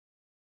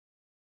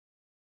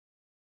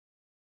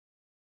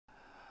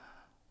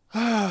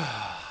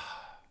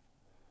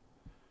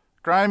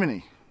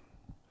criminy.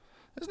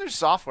 This new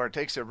software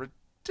takes a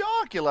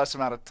ridiculous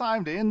amount of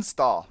time to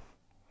install.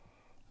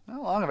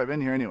 How long have I been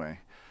here anyway?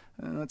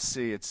 Let's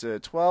see, it's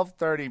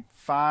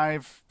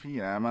 12:35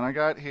 p.m. and I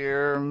got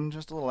here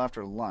just a little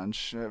after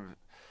lunch.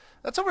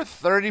 That's over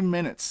 30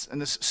 minutes,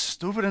 and this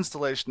stupid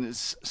installation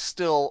is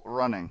still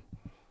running.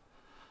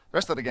 The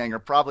rest of the gang are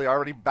probably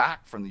already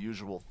back from the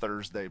usual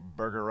Thursday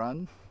burger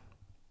run.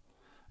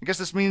 I guess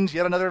this means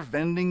yet another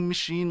vending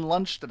machine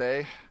lunch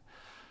today.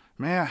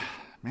 Man,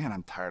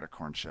 I'm tired of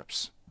corn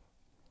chips.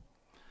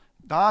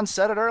 Don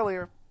said it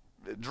earlier.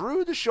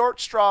 Drew the short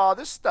straw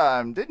this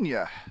time, didn't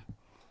you?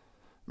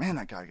 Man,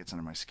 that guy gets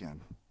under my skin.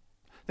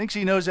 Thinks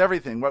he knows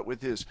everything, what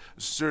with his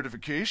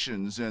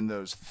certifications and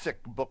those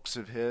thick books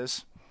of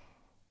his.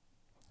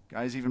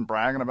 Guy's even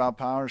bragging about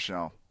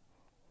PowerShell.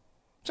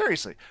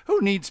 Seriously,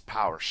 who needs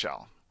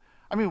PowerShell?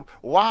 I mean,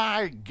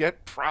 why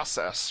get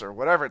process or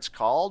whatever it's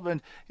called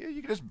when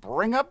you can just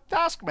bring up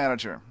Task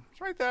Manager? It's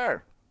right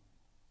there.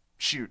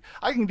 Shoot,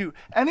 I can do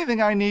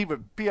anything I need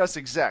with PS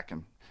Exec,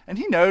 and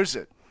he knows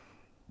it.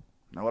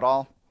 Know it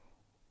all?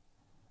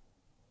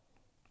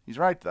 He's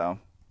right, though.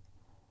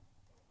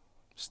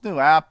 This new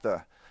app,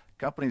 the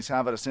company's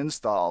having us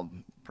installed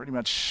pretty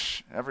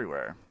much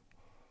everywhere.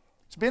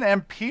 It's been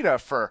in beta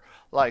for,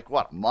 like,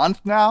 what, a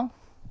month now?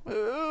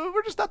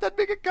 We're just not that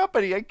big a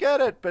company, I get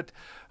it, but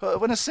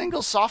when a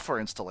single software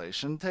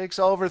installation takes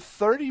over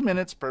 30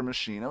 minutes per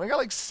machine, and we got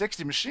like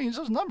 60 machines,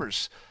 those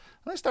numbers,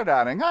 they start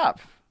adding up.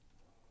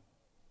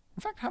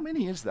 In fact, how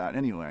many is that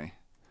anyway?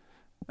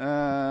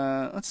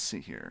 Let's see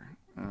here.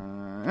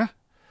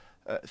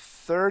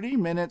 30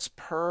 minutes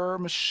per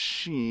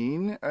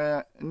machine.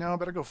 No, I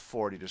better go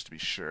 40 just to be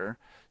sure.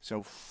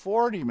 So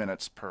 40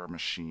 minutes per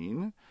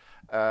machine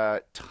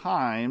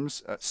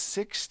times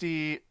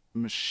 60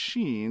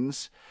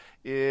 machines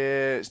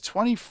is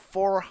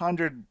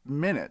 2,400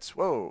 minutes.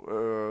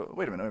 Whoa,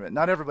 wait a minute.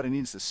 Not everybody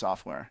needs this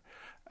software.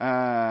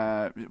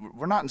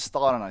 We're not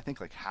installed on, I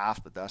think, like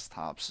half the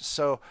desktops.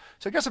 So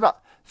I guess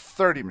about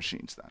 30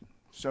 machines then.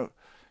 So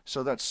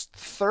that's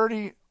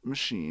 30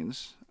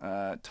 machines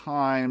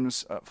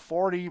times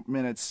 40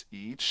 minutes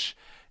each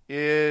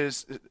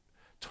is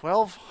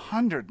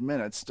 1,200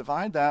 minutes.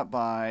 Divide that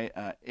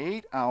by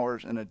 8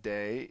 hours in a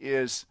day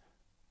is,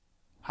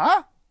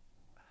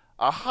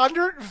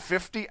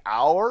 150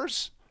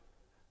 hours?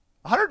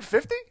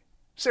 150?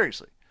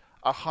 Seriously,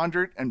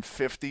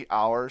 150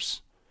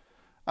 hours?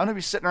 I'm going to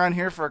be sitting around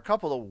here for a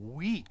couple of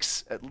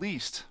weeks at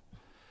least,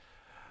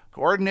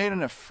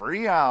 coordinating a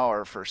free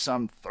hour for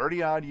some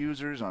 30-odd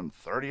users on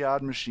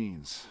 30-odd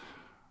machines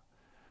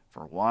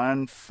for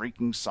one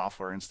freaking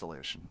software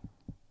installation.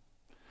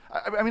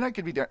 I mean, I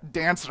could be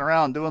dancing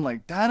around doing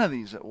like 10 of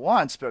these at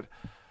once, but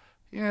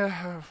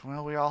yeah,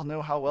 well, we all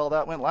know how well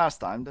that went last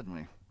time, didn't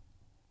we?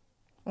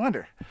 I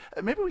wonder,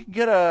 maybe we could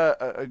get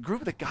a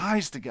group of the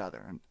guys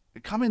together and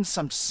come in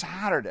some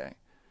Saturday.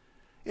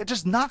 Yeah,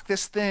 just knock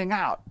this thing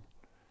out.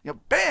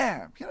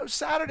 Bam!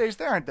 Saturdays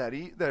they aren't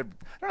they're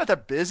not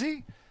that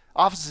busy.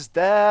 Office is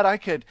dead. I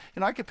could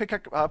pick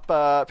up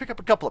a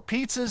couple of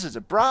pizzas as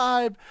a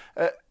bribe.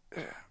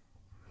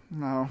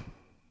 No,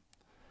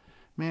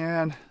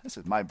 man, this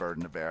is my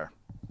burden to bear.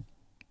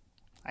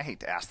 I hate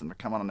to ask them to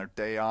come on their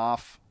day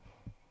off.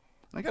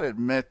 I gotta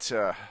admit,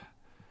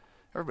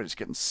 everybody's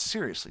getting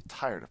seriously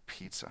tired of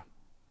pizza.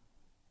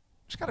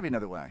 There's got to be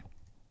another way.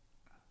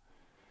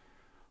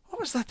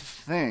 What was that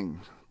thing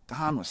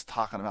Don was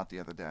talking about the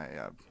other day?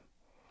 A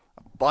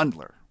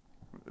bundler,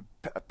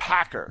 a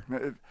packer,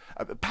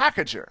 a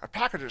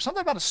packager.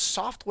 Something about a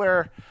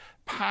software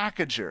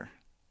packager.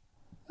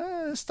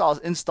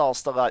 Install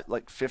still got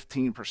like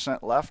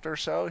 15% left or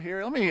so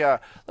here. Let me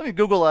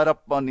Google that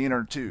up on the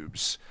inner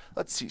tubes.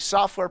 Let's see,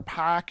 software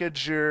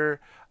packager,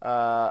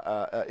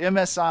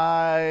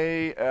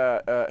 MSI,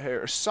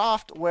 here,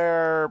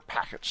 software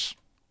package.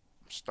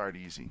 Start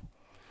easy.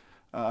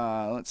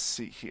 Let's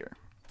see here.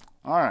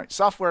 All right,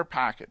 software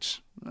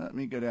package. Let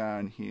me go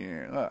down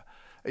here.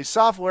 A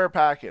software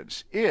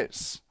package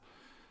is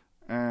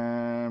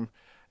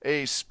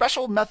a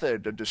special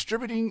method of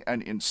distributing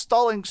and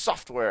installing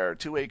software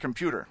to a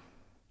computer.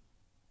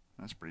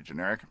 That's pretty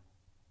generic.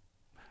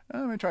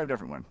 Let me try a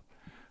different one.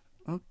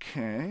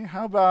 Okay,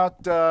 how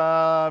about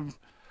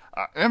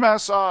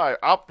MSI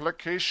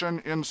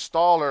application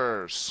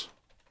installers?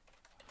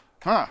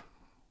 What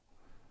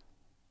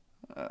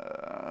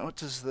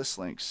does this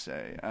link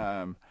say?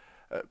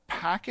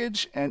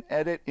 Package and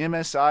edit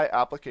MSI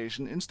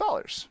application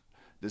installers,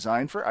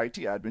 designed for IT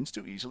admins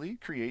to easily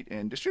create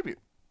and distribute.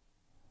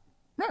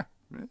 Yeah,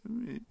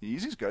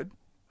 easy's good.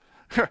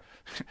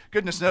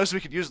 Goodness knows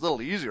we could use a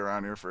little easier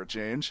around here for a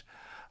change.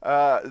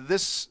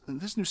 This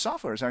new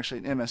software is actually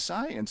an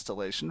MSI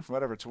installation, for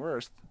whatever it's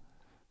worth.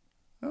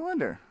 I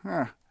wonder.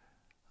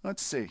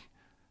 Let's see.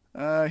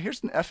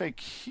 Here's an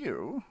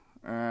FAQ.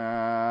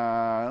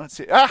 Let's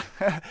see.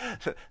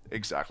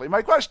 Exactly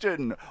my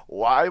question.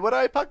 Why would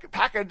I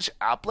package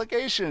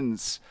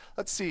applications?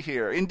 Let's see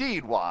here.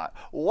 Indeed, why?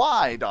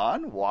 Why,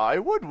 Don? Why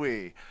would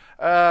we?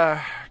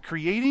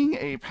 Creating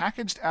a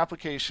packaged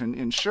application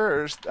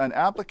ensures an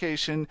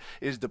application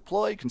is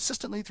deployed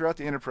consistently throughout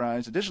the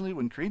enterprise. Additionally,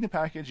 when creating a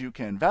package, you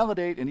can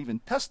validate and even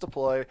test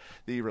deploy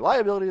the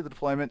reliability of the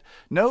deployment.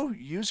 No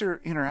user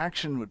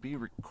interaction would be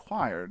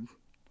required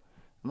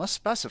unless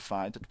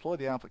specified to deploy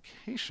the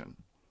application.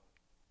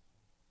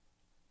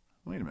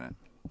 Wait a minute.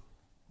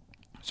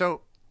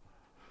 So,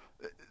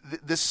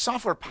 this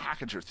software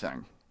packager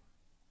thing,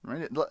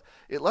 right?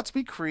 It lets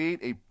me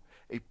create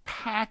a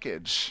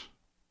package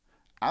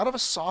out of a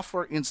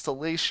software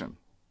installation.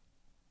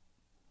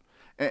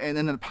 And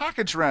then the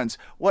package runs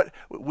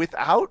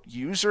without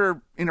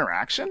user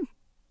interaction?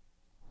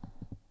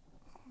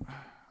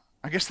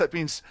 I guess that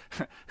means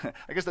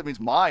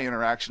my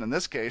interaction in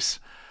this case.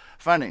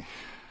 Funny.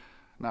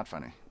 Not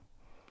funny.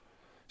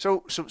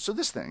 So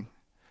this thing,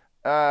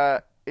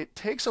 it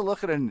takes a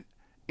look at an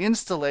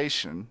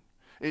installation.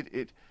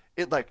 It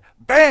like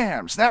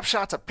bam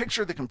snapshots a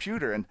picture of the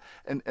computer, and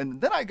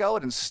then I go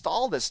and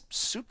install this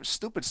super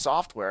stupid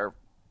software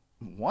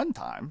one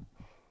time,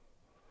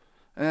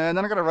 and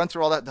then I got to run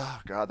through all that.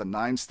 Oh god, the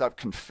 9-step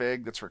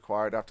config that's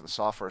required after the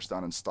software is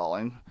done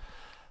installing.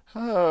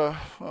 Well,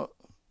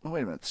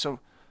 wait a minute. So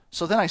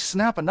then I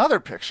snap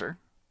another picture,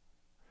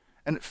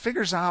 and it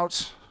figures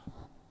out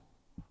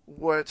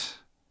what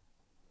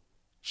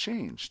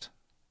changed.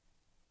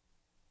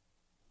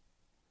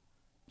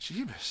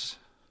 Jeebus.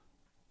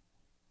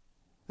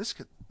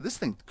 This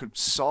thing could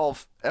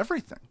solve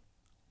everything.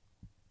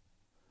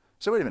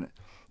 So wait a minute.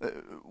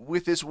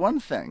 With this one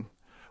thing,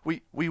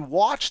 we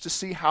watch to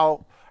see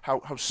how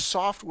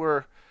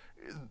software.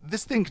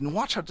 This thing can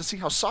watch to see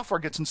how software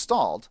gets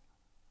installed.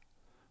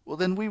 Well,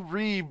 then we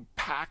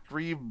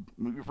repackage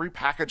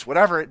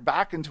whatever it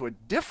back into a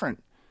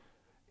different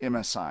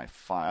MSI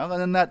file,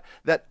 and then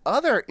that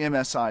other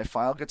MSI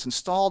file gets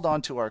installed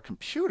onto our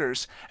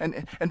computers,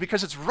 and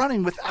because it's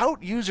running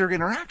without user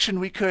interaction,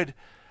 we could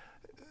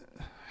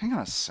hang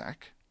on a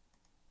sec.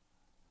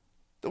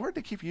 The word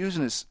they keep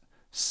using is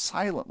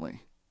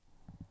silently.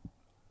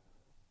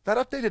 That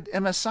updated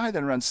MSI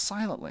then runs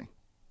silently,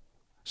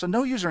 so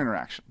no user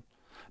interaction,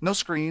 no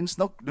screens,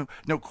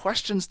 no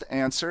questions to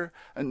answer,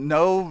 and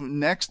no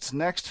next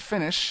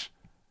finish.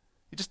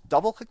 You just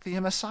double click the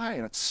MSI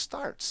and it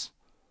starts.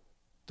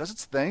 Does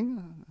its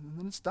thing, and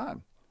then it's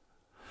done.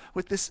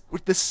 With this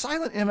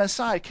silent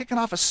MSI kicking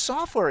off a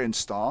software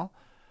install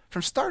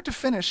from start to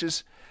finish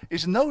is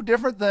no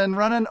different than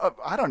running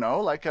I don't know,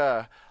 like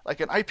an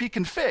IP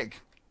config,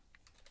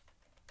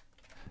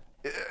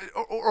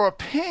 or a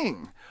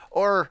ping,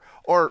 or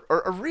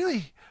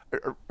really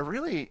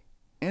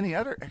any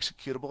other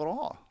executable at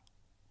all.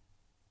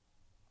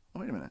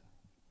 Wait a minute.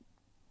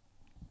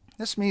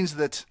 This means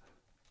that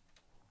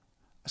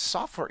a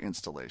software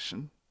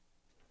installation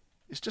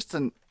is just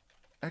an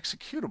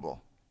executable.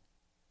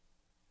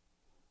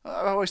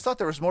 I always thought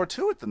there was more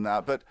to it than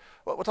that, but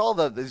with all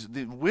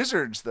the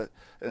wizards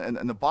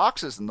and the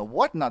boxes and the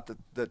whatnot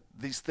that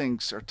these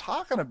things are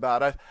talking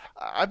about,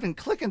 I've been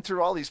clicking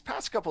through all these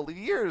past couple of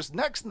years,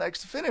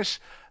 next finish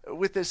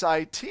with this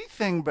IT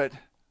thing, but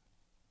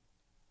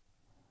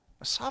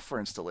a software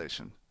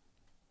installation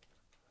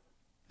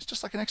is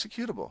just like an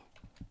executable.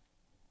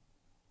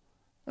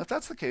 Now, if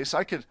that's the case,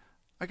 I could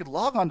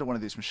log onto one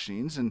of these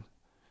machines and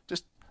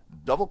just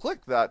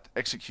double-click that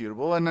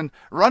executable and then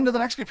run to the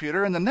next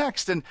computer and the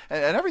next, and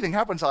everything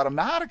happens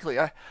automatically.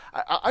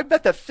 I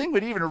bet that thing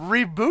would even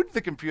reboot the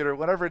computer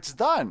whenever it's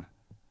done.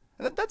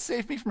 And that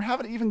saved me from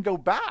having to even go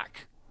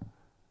back.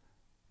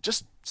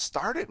 Just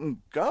start it and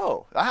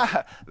go.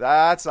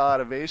 That's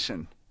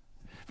automation.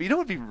 But you know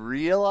what would be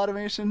real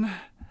automation?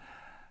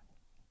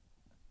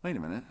 Wait a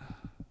minute.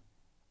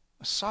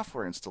 A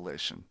software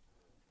installation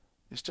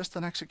is just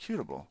an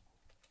executable.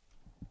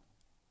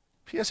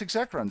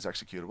 PSExec runs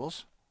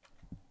executables.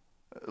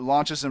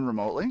 Launches them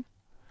remotely.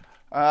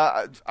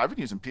 I've been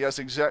using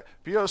PSExec,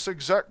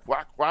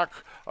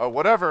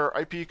 whatever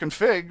IP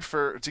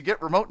config to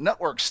get remote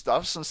network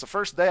stuff since the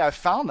first day I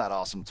found that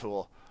awesome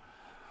tool.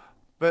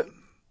 But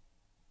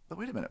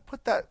wait a minute,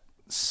 put that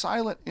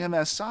silent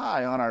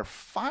MSI on our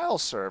file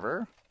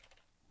server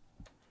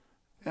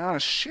and on a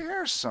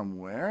share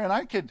somewhere, and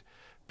I could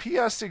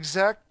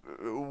PSExec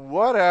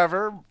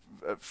whatever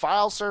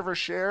file server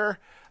share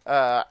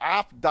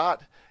app.msi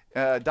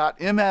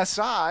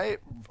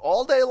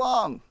all day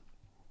long.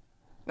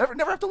 Never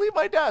have to leave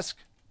my desk.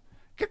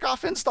 Kick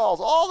off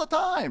installs all the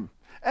time,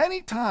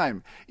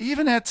 anytime,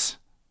 even at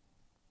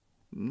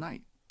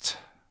night.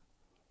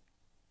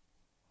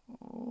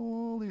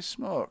 Holy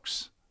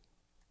smokes.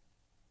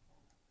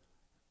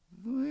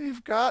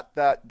 We've got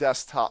that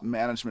desktop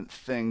management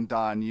thing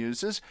Don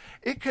uses.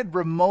 It could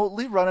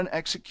remotely run an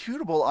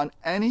executable on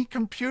any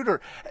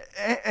computer,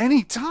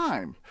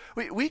 anytime.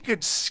 We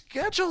could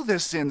schedule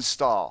this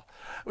install.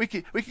 We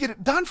could get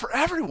it done for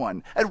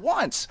everyone at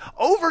once,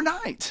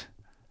 overnight.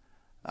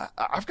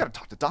 I've got to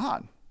talk to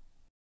Don.